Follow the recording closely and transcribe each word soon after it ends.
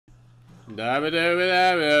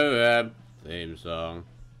Theme song.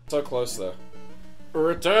 So close though.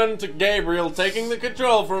 Return to Gabriel taking the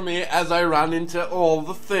control from me as I run into all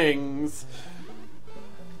the things.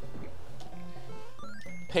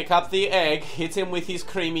 Pick up the egg, hit him with his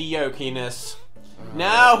creamy yolkiness.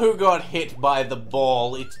 Now who got hit by the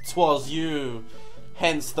ball? Twas you.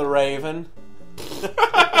 Hence the raven.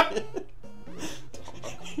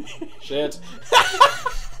 Shit.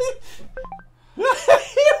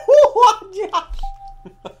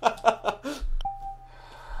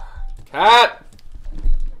 Cat!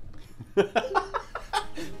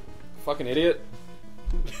 Fucking idiot.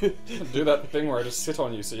 Do that thing where I just sit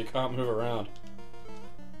on you so you can't move around.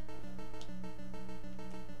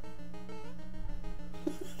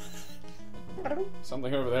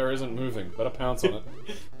 Something over there isn't moving. Better pounce on it.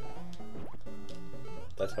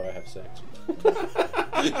 That's how I have sex.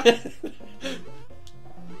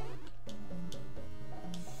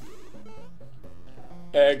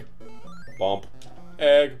 Egg. Bump.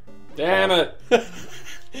 Egg. Damn it!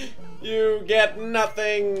 You get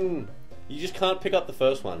nothing! You just can't pick up the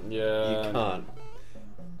first one. Yeah. You can't.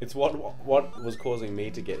 It's what was causing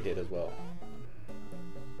me to get hit as well.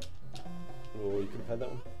 Oh, you could have had that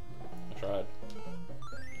one. I tried.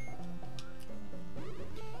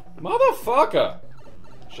 Motherfucker!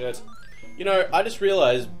 Shit. You know, I just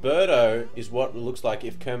realised Birdo is what it looks like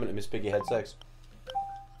if Kermit and Miss Piggy had sex.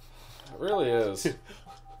 It really is.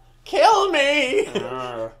 Kill me!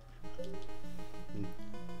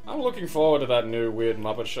 I'm looking forward to that new weird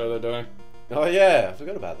Muppet show they're doing. Oh yeah, I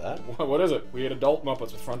forgot about that. What is it? Weird adult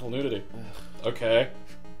Muppets with frontal nudity. Okay.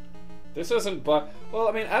 This isn't but... Well,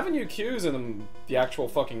 I mean, Avenue Q's in the actual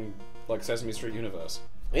fucking, like, Sesame Street universe.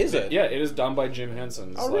 Is it? Yeah, it is done by Jim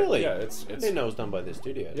Henson. Oh, really? Yeah, it's... I didn't know it was done by this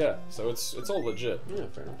studio. Yeah, so it's all legit. Yeah,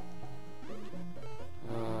 fair enough.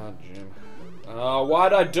 Ah, Jim.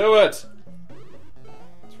 Why'd I do it?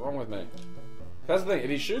 What's wrong with me? That's the thing, if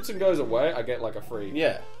he shoots and goes away, I get, like, a free...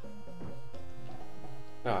 Yeah.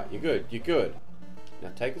 Alright, you're good, you're good.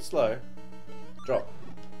 Now take it slow. Drop.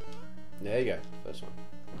 There you go, first one.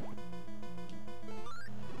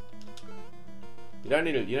 You don't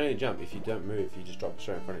need to jump. If you don't move, you just drop it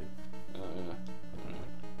straight in front of you. Oh,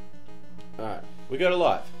 yeah. Alright, we go to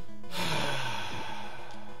life.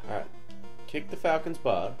 Alright. Kick the Falcon's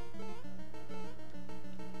bard.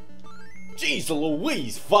 Jeez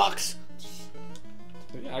Louise, fucks!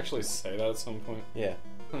 Did you actually say that at some point? Yeah.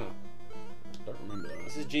 Huh. I don't remember that.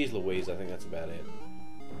 This is Jeez Louise, I think that's about it.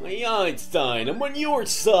 Hey Einstein, I'm on your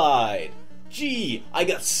side! Gee, I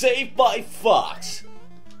got saved by Fox!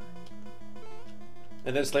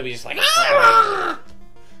 And then Slimmy's just like, ah!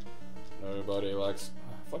 Nobody likes...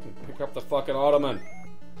 fucking pick up the fucking ottoman.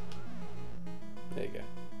 There you go.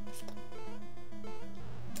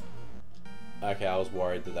 Okay, I was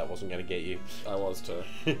worried that wasn't going to get you. I was too.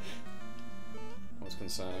 That was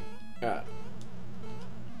concerning. Alright.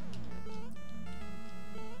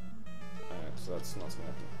 Alright, so that's not gonna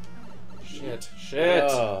happen. Shit. Shit!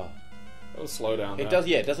 Oh. That was slow down. It does,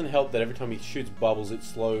 yeah, it doesn't help that every time he shoots bubbles, it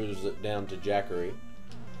slows it down to Jackery.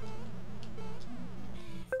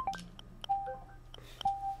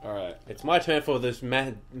 Alright. It's my turn for this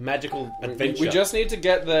magical adventure. We just need to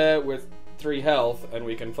get there with 3 health, and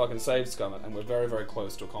we can fucking save Scum it, and we're very, very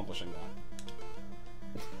close to accomplishing that.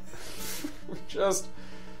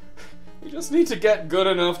 we just need to get good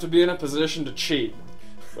enough to be in a position to cheat.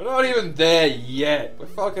 We're not even there yet. We're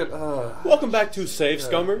fucking... Welcome back to Save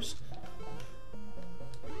Scummers.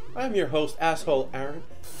 I'm your host, Asshole Aaron.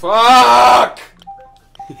 Fuck!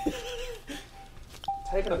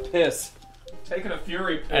 Taking a piss. Taking a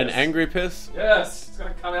fury piss. An angry piss? Yes, it's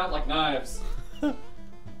gonna come out like knives.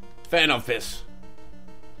 Fan of piss.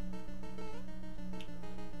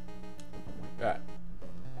 Right.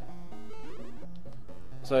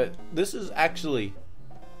 So, this is actually,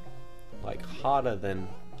 like, harder than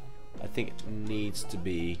I think it needs to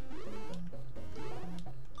be.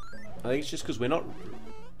 I think it's just because we're not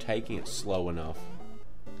taking it slow enough.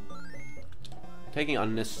 Taking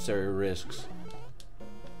unnecessary risks.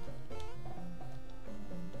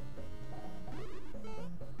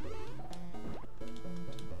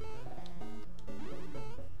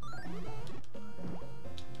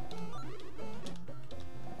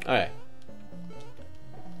 Okay.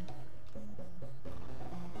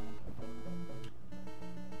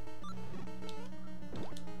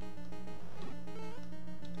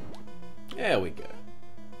 There we go.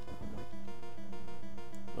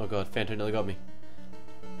 Oh god, Phantom nearly got me.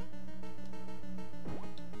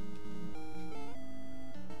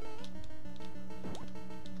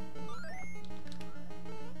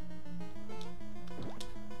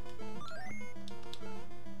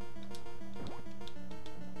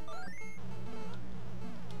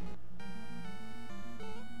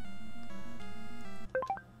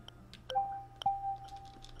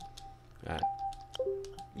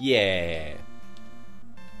 Yeah.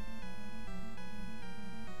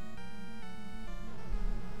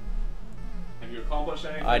 Have you accomplished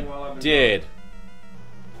anything I while I've been did. gone?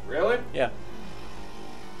 Really? Yeah.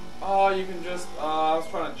 Oh, you can just. I was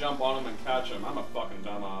trying to jump on him and catch him. I'm a fucking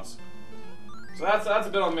dumbass. So that's a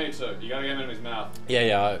bit on me too. You gotta get him in his mouth.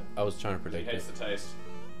 Yeah, I was trying to He predict hates it. the taste.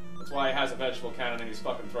 That's why he has a vegetable cannon in his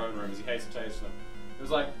fucking throne room, is he hates the taste of them. He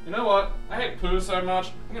was like, you know what? I hate poo so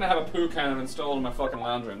much, I'm gonna have a poo cannon installed in my fucking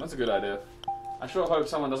lounge room. That's a good idea. I sure hope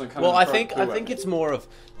someone doesn't come Well, in I and throw think poo at me. it's more of,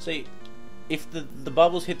 see, if the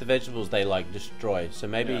bubbles hit the vegetables, they like destroy. So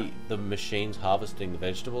maybe Yeah. the machine's harvesting the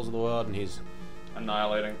vegetables of the world, and he's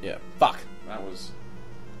Annihilating. yeah. Fuck. That was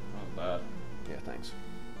not bad. Yeah, thanks.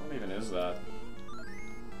 What even is that?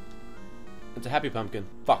 It's a happy pumpkin.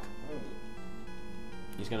 Fuck. Oh.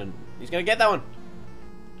 He's gonna get that one.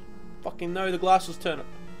 Fucking no, the glass was turned up.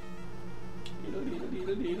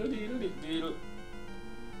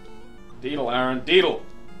 Deedle, Aaron. Deedle.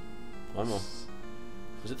 One more.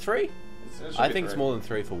 Was it 3? It should I be think it's 3. more than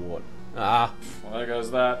 3 for Ward. Ah. Well, there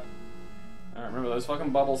goes that. Alright, remember, those fucking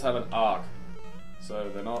bubbles have an arc.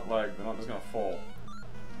 So they're not just gonna fall.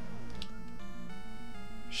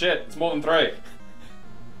 Shit, it's more than 3.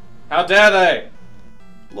 How dare they?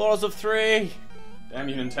 Laws of 3. Damn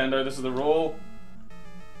you, Nintendo, this is the rule.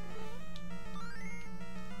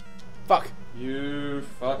 Fuck. You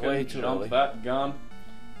Way fucking too jumped early. that gun.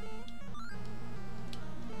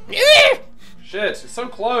 Shit, it's so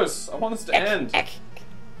close. I want this to end.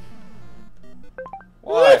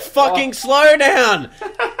 Why? Fucking slow down.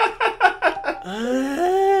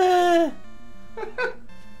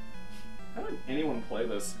 How did anyone play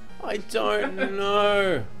this? I don't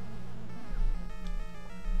know.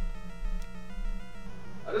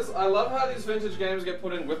 I love how these vintage games get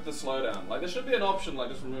put in with the slowdown. Like, there should be an option, like,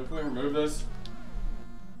 just remove. Can we remove this?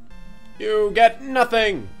 You get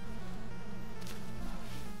nothing.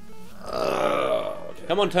 Okay.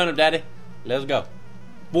 Come on, Turnip Daddy. Let's go.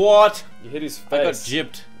 What? You hit his I got face.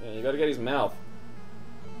 gypped. Yeah, you gotta get his mouth.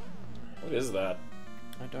 What is that?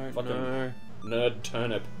 I don't Fucking know. nerd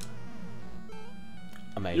turnip.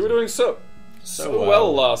 Amazing. You were doing so So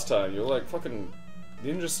well last time. You were like fucking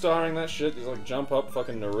ninja starring that shit. You like jump up,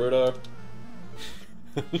 fucking Naruto.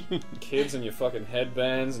 Kids in your fucking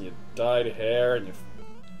headbands and your dyed hair and your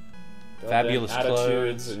goddamn Fabulous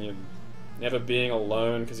attitudes clothes. and you never being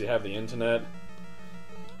alone because you have the internet.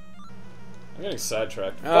 I'm getting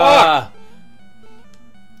sidetracked. Fuck! Ah!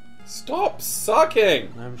 Stop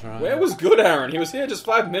sucking! I'm trying. Where was good Aaron? He was here just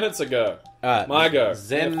 5 minutes ago. My go.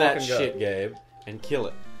 Zen Yeah, that fucking go. shit, Gabe, and kill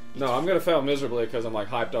it. No, I'm gonna fail miserably because I'm like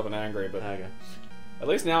hyped up and angry, but Okay. at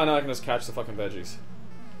least now I know I can just catch the fucking veggies.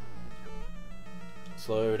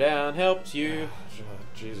 Slow down helps you.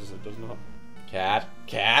 Jesus, it does not. Cat,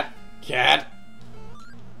 cat, cat.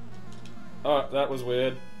 Oh, that was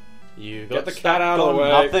weird. You Get got the cat stuck out of the on way.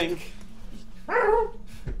 Nothing.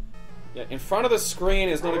 Yeah, in front of the screen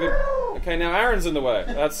is not a good. Okay, now Aaron's in the way.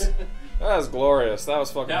 That was glorious. That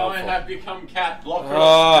was fucking Now I helpful. have become cat blocker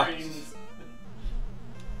Ah. of screens.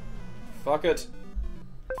 Fuck it.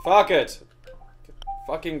 Fuck it.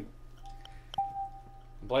 Fucking.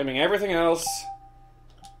 I'm blaming everything else.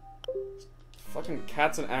 Fucking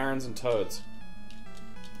cats and Aarons and toads.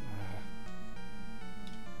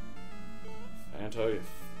 Fanto, you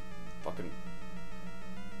fucking.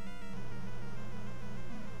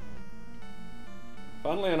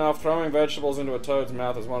 Funnily enough, throwing vegetables into a toad's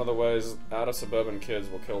mouth is one of the ways outer suburban kids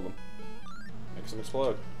will kill them. Makes them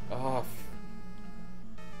explode. Ah.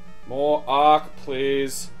 More arc,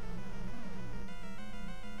 please.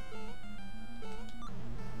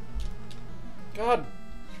 God.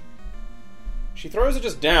 She throws it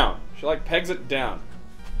just down. She like pegs it down.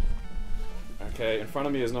 Okay, in front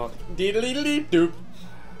of me is not. Diddly doop.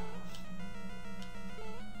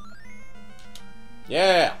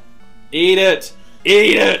 Yeah. Eat it!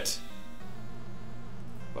 Eat it!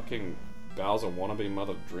 Fucking Bowser wannabe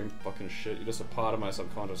mother dream fucking shit. You're just a part of my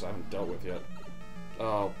subconscious I haven't dealt with yet.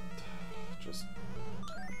 Oh, just.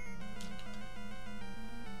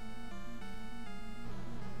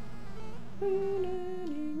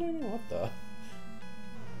 What the?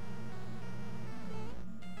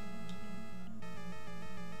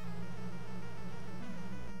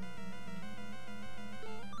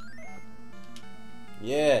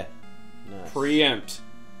 Yeah. Nice. Preempt.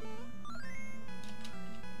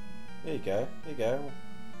 There you go. There you go.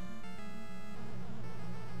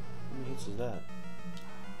 How many hits is that?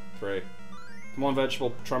 3. Come on,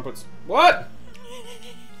 vegetable trumpets. What?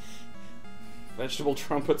 Vegetable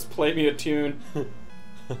trumpets, play me a tune.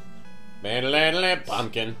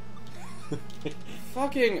 Pumpkin.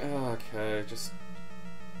 Fucking. Okay, just.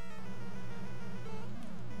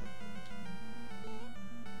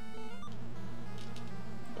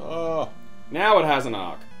 Now it has an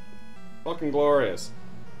arc. Fucking glorious.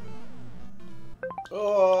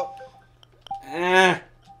 Oh.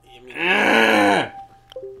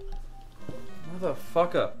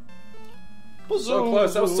 Motherfucker. So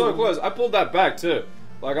close, that was so close. I pulled that back too.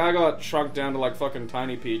 Like, I got shrunk down to like fucking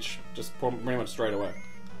Tiny Peach just pretty much straight away.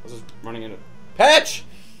 I was just running into it. Patch!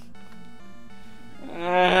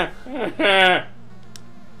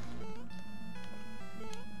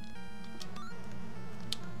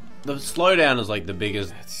 The slowdown is like the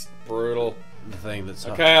biggest It's brutal. thing that's...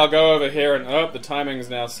 Okay, I'll go over here and... Oh, the timing's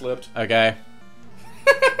now slipped. Okay.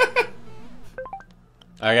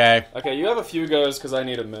 Okay. Okay, you have a few goes because I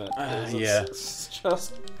need a minute. Yeah. It's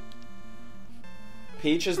just...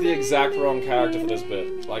 Peach is the exact wrong character for this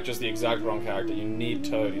bit. Like, just the exact wrong character. You need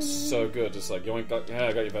Toad. He's so good. Just like, yoink, yeah,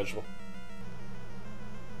 I got your vegetable.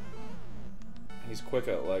 He's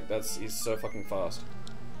quicker. Like, he's so fucking fast.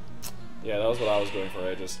 Yeah, that was what I was doing for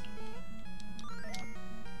ages.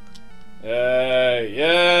 Yay!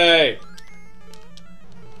 Yay!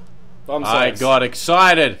 I got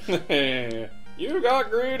excited! You got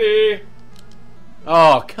greedy!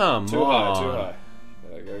 Oh, come Too on. high, too high.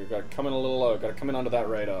 You gotta come in a little low. Gotta come in under that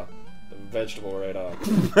radar. The vegetable radar.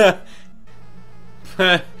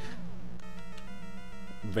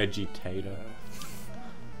 Vegetator.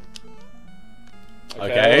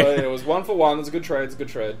 Okay. Well, it was 1 for 1. That's a good trade. It's a good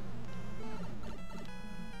trade.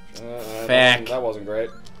 That wasn't great.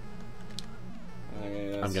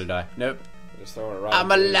 Okay, I'm gonna die. Nope. Just throwing it right. I'm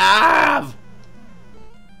alive!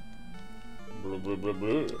 Blah, blah, blah,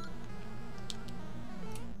 blah.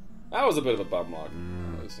 That was a bit of a bum log.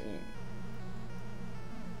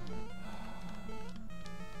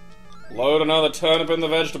 Load another turnip in the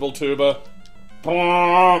vegetable tuber.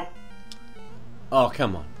 Oh,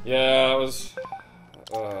 come on. Yeah, it was...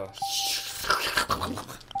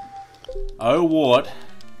 Oh, what?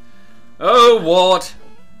 Oh, what?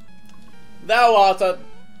 Thou art a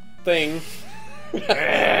thing.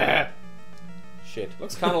 Shit.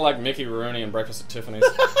 Looks kind of like Mickey Rooney in Breakfast at Tiffany's.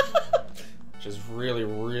 Which is really,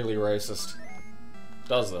 really racist.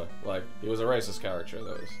 Does though. Like, he was a racist character,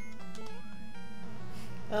 that was...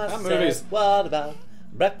 That movie's... What about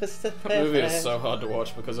breakfast at That movie is so hard to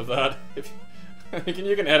watch because of that.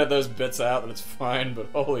 You can edit those bits out and it's fine, but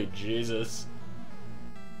holy Jesus.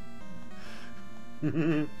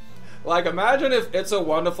 Like, imagine if It's a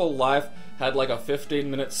Wonderful Life had like a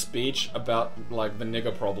 15-minute speech about like the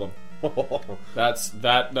nigger problem. That's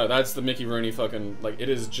the Mickey Rooney fucking, like, it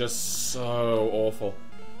is just so awful.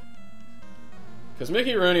 Because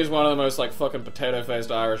Mickey Rooney is one of the most like fucking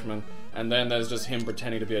potato-faced Irishmen, and then there's just him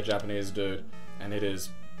pretending to be a Japanese dude, and it is...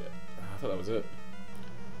 I thought that was it.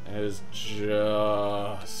 And it is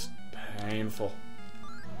just painful.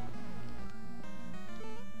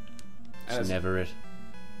 It's never it.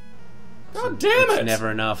 God damn it! It's never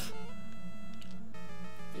enough.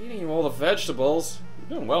 Eating all the vegetables.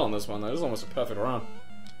 You're doing well on this one, though. This is almost a perfect run.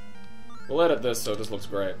 We'll edit this so it just looks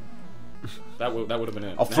great. That would have been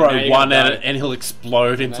it. I'll throw one at it and he'll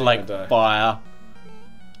explode into like fire.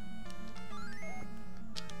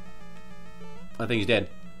 I think he's dead.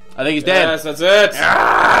 I think he's dead. Yes, that's it.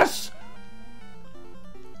 Yes!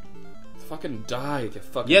 Fucking die, you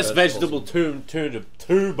fucking yes, vegetables. vegetable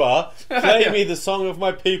tuba. Play me the song of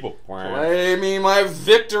my people. Play me my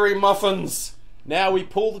victory muffins. Now we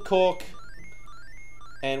pull the cork.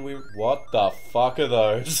 And we... What the fuck are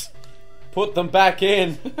those? Put them back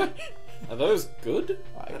in. Are those good?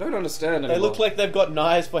 I don't understand anymore. They look like they've got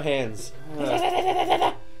knives for hands.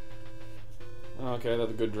 Okay, they're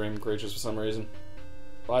the good dream creatures for some reason.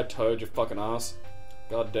 Bye, Toad, you fucking ass.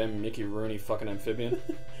 Goddamn Mickey Rooney fucking amphibian.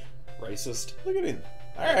 Racist. Look at him.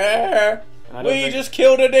 We just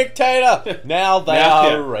killed a dictator. Now they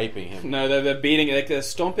are raping him. No, they're beating, they're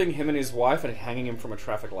stomping him and his wife and hanging him from a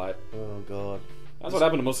traffic light. Oh god. That's what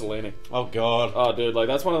happened to Mussolini. Oh god. Oh dude, like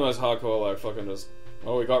that's one of the most hardcore, like fucking just,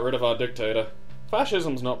 oh, we got rid of our dictator.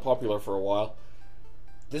 Fascism's not popular for a while.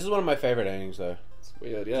 This is one of my favorite endings though. It's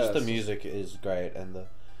weird, yeah. Just the music is great and the...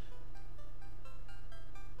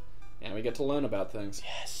 And we get to learn about things.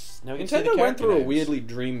 Yes. Now Nintendo went through a weirdly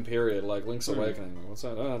dream period, like Link's Awakening. What's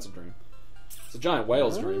that? Oh, that's a dream. It's a giant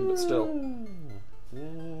whale's dream, but still.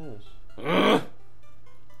 Yes.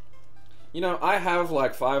 You know, I have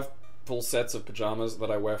like 5 full sets of pajamas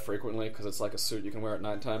that I wear frequently because it's like a suit you can wear at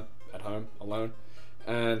nighttime, at home, alone.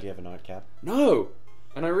 And do you have a nightcap? No!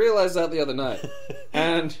 And I realized that the other night.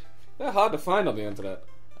 And they're hard to find on the internet.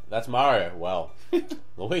 That's Mario. Well,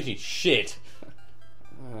 Luigi, shit.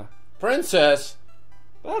 Princess!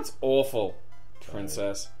 That's awful,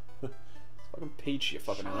 Princess. Fucking Peach, you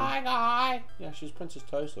fucking name. Hi, guy. Yeah, she was Princess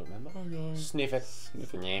Toadstool, remember? Hi, guys. Sniff it.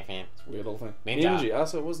 Sniff it. Sniff it. It's a weird little thing. Ninja. Ninja. Oh,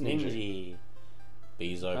 so it was Ninja. Ninja.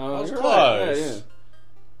 Bezo. Oh, I was you're close. right. Yeah.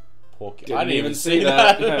 Porky. Didn't I didn't even see see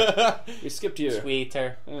that. that. We skipped you.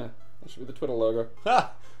 Sweeter. Yeah, that should be the Twitter logo.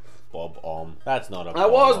 Bob Om. That's not a I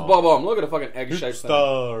was Bob Om. Look at a fucking egg-shaped thing.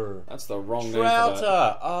 Star. That's the wrong name for Trouter.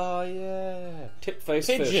 that. Oh, yeah. Tip-faced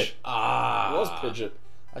Pidget. fish. Ah. It was Pidget.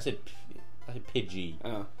 I said Pidgey.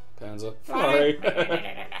 Oh, Panzer. Sorry.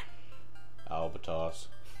 Albatross.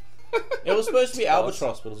 It was supposed to be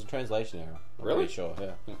Albatross, but it was a translation error. I'm Really? pretty sure,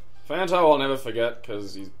 yeah. Fanto I'll never forget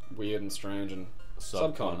because he's weird and strange and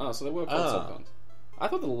Subcon. Oh, so they were called subcons. I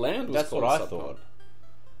thought the land was That's called what I subcon. thought.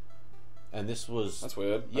 And this was... That's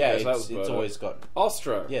weird. Yeah, Okay, so that was it's always got...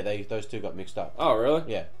 Ostro. Yeah, those two got mixed up. Oh, really?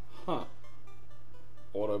 Yeah. Huh.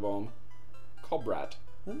 Autobomb. Cobrat.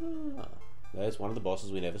 Ah, there's one of the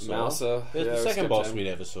bosses we never saw. Mouser. There's Yeah, the we second skipped boss him. we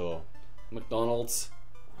never saw. McDonald's.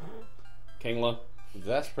 Kingler.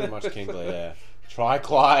 That's pretty much Kingler, yeah. Try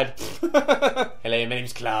Clyde. Hello, my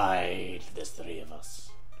name's Clyde. There's three of us.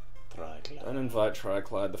 Try Clyde. Don't invite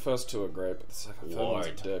Triclide. The first two are great, but the third one's a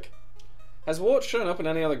Ward. dick. Has Wart shown up in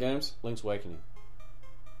any other games? Link's Awakening.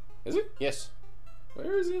 Is he? Yes.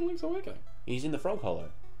 Where is he in Link's Awakening? He's in the Frog Hollow.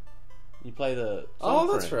 You play the... Oh, song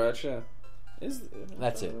for that's him. right, yeah.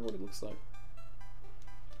 That's I it. don't know what he looks like.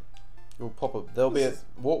 It'll pop up. There'll be a...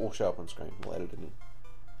 Wart will show up on screen. We'll edit it in.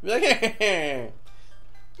 Be like,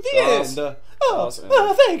 yes! Awesome.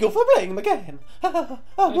 Thank you for playing the game.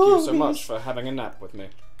 Thank you so much for having a nap with me.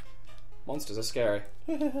 Monsters are scary.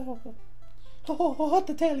 Oh, hot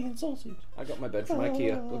Italian sausage. I got my bed from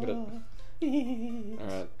IKEA. Look at it.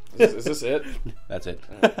 Alright. Is this it? That's it.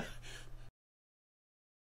 Alright.